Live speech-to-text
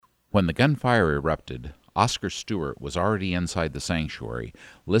When the gunfire erupted, Oscar Stewart was already inside the sanctuary,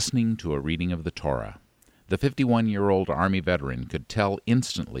 listening to a reading of the Torah. The 51-year-old Army veteran could tell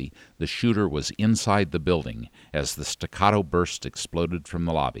instantly the shooter was inside the building as the staccato burst exploded from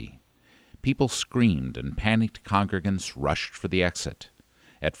the lobby. People screamed and panicked congregants rushed for the exit.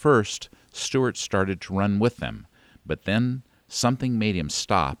 At first, Stewart started to run with them, but then something made him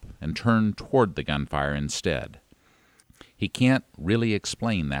stop and turn toward the gunfire instead. He can't really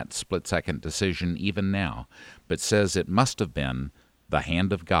explain that split-second decision even now, but says it must have been the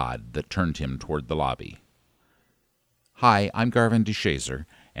hand of God that turned him toward the lobby. Hi, I'm Garvin DeShazer,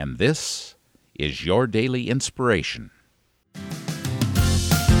 and this is your Daily Inspiration.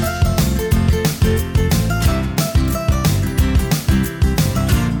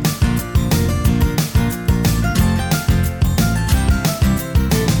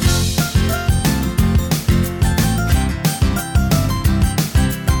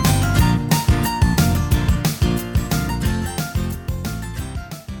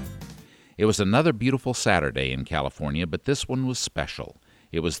 It was another beautiful Saturday in California, but this one was special.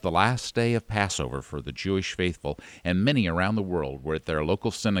 It was the last day of Passover for the Jewish faithful, and many around the world were at their local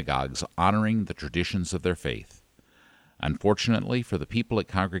synagogues honoring the traditions of their faith. Unfortunately for the people at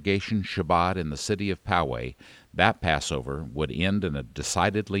Congregation Shabbat in the city of Poway, that Passover would end in a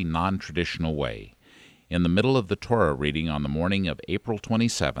decidedly non-traditional way. In the middle of the Torah reading on the morning of April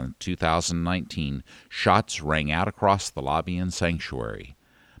 27, 2019, shots rang out across the lobby and sanctuary.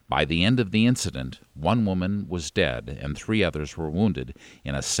 By the end of the incident, one woman was dead and 3 others were wounded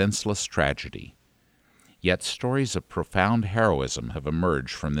in a senseless tragedy. Yet stories of profound heroism have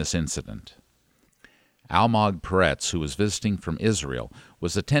emerged from this incident. Almog Peretz, who was visiting from Israel,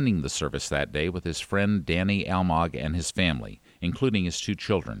 was attending the service that day with his friend Danny Almog and his family, including his 2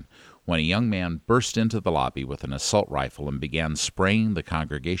 children, when a young man burst into the lobby with an assault rifle and began spraying the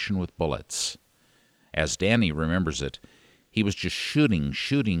congregation with bullets. As Danny remembers it, he was just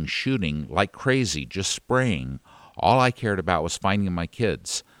shooting like crazy, just spraying. All I cared about was finding my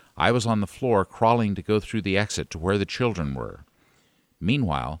kids. I was on the floor crawling to go through the exit to where the children were.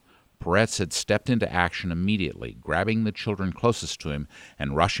 Meanwhile, Peretz had stepped into action immediately, grabbing the children closest to him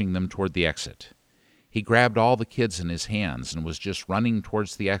and rushing them toward the exit. He grabbed all the kids in his hands and was just running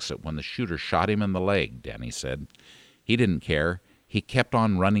towards the exit when the shooter shot him in the leg, Danny said. He didn't care. He kept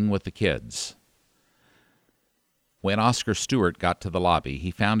on running with the kids. When Oscar Stewart got to the lobby,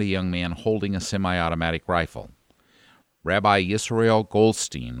 he found a young man holding a semi-automatic rifle. Rabbi Yisrael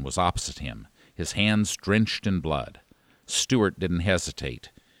Goldstein was opposite him, his hands drenched in blood. Stewart didn't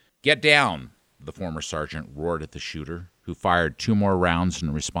hesitate. "Get down!" the former sergeant roared at the shooter, who fired 2 more rounds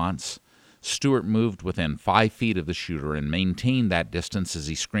in response. Stewart moved within 5 feet of the shooter and maintained that distance as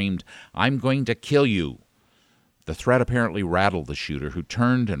he screamed, "I'm going to kill you!" The threat apparently rattled the shooter, who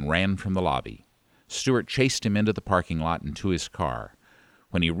turned and ran from the lobby. Stewart chased him into the parking lot and to his car.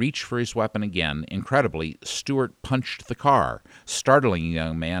 When he reached for his weapon again, incredibly, Stewart punched the car, startling the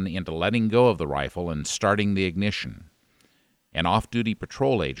young man into letting go of the rifle and starting the ignition. An off-duty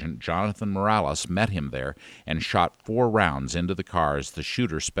patrol agent, Jonathan Morales, met him there and shot 4 rounds into the car as the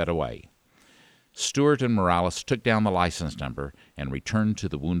shooter sped away. Stewart and Morales took down the license number and returned to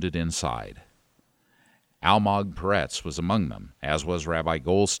the wounded inside. Almog Peretz was among them, as was Rabbi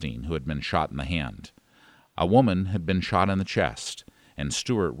Goldstein, who had been shot in the hand. A woman had been shot in the chest, and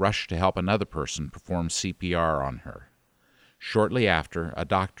Stewart rushed to help another person perform CPR on her. Shortly after, a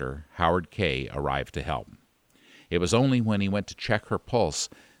doctor, Howard Kay, arrived to help. It was only when he went to check her pulse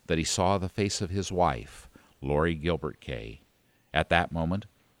that he saw the face of his wife, Lori Gilbert Kay. At that moment,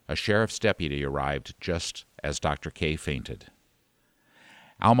 a sheriff's deputy arrived just as Dr. Kay fainted.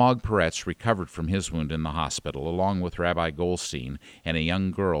 Almog Peretz recovered from his wound in the hospital, along with Rabbi Goldstein and a young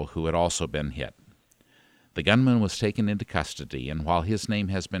girl who had also been hit. The gunman was taken into custody, and while his name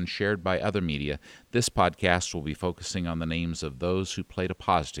has been shared by other media, this podcast will be focusing on the names of those who played a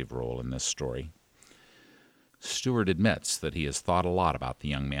positive role in this story. Stewart admits that he has thought a lot about the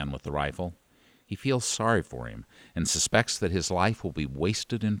young man with the rifle. He feels sorry for him and suspects that his life will be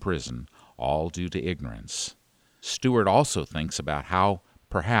wasted in prison, all due to ignorance. Stewart also thinks about how,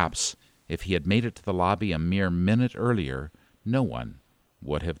 perhaps, if he had made it to the lobby a mere minute earlier, no one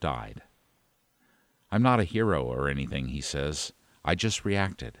would have died. "I'm not a hero or anything," he says. "I just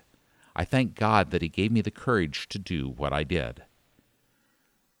reacted. I thank God that He gave me the courage to do what I did."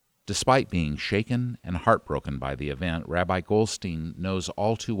 Despite being shaken and heartbroken by the event, Rabbi Goldstein knows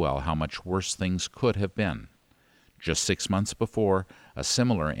all too well how much worse things could have been. Just 6 months before, a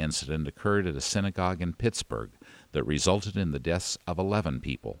similar incident occurred at a synagogue in Pittsburgh that resulted in the deaths of 11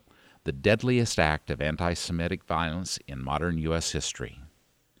 people, the deadliest act of anti-Semitic violence in modern U.S. history.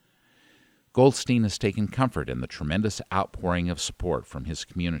 Goldstein has taken comfort in the tremendous outpouring of support from his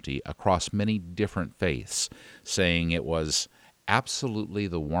community across many different faiths, saying it was absolutely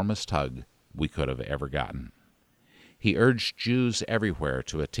the warmest hug we could have ever gotten. He urged Jews everywhere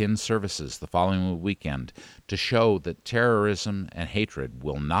to attend services the following weekend to show that terrorism and hatred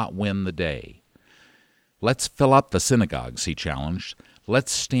will not win the day. Let's fill up the synagogues, he challenged.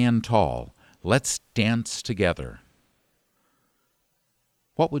 Let's stand tall. Let's dance together.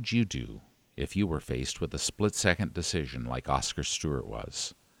 What would you do if you were faced with a split-second decision like Oscar Stewart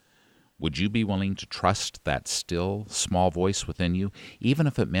was? Would you be willing to trust that still, small voice within you, even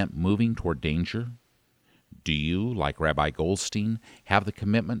if it meant moving toward danger? Do you, like Rabbi Goldstein, have the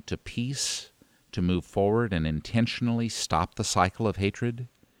commitment to peace, to move forward and intentionally stop the cycle of hatred?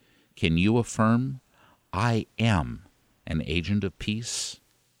 Can you affirm, I am an agent of peace?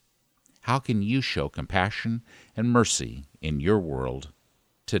 How can you show compassion and mercy in your world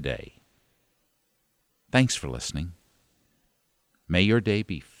today? Thanks for listening. May your day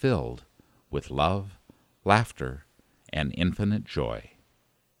be filled with love, laughter, and infinite joy.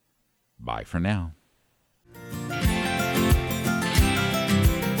 Bye for now.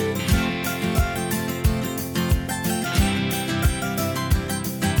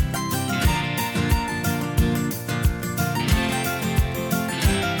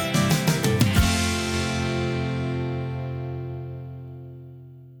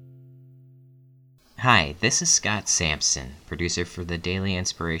 Hi, this is Scott Sampson, producer for the Daily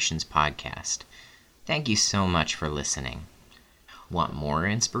Inspirations podcast. Thank you so much for listening. Want more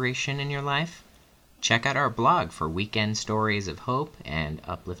inspiration in your life? Check out our blog for weekend stories of hope and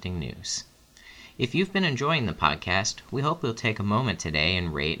uplifting news. If you've been enjoying the podcast, we hope you'll take a moment today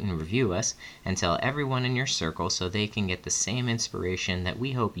and rate and review us and tell everyone in your circle so they can get the same inspiration that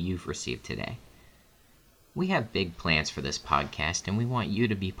we hope you've received today. We have big plans for this podcast and we want you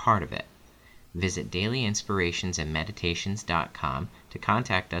to be part of it. Visit dailyinspirationsandmeditations.com to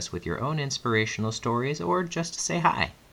contact us with your own inspirational stories or just to say hi.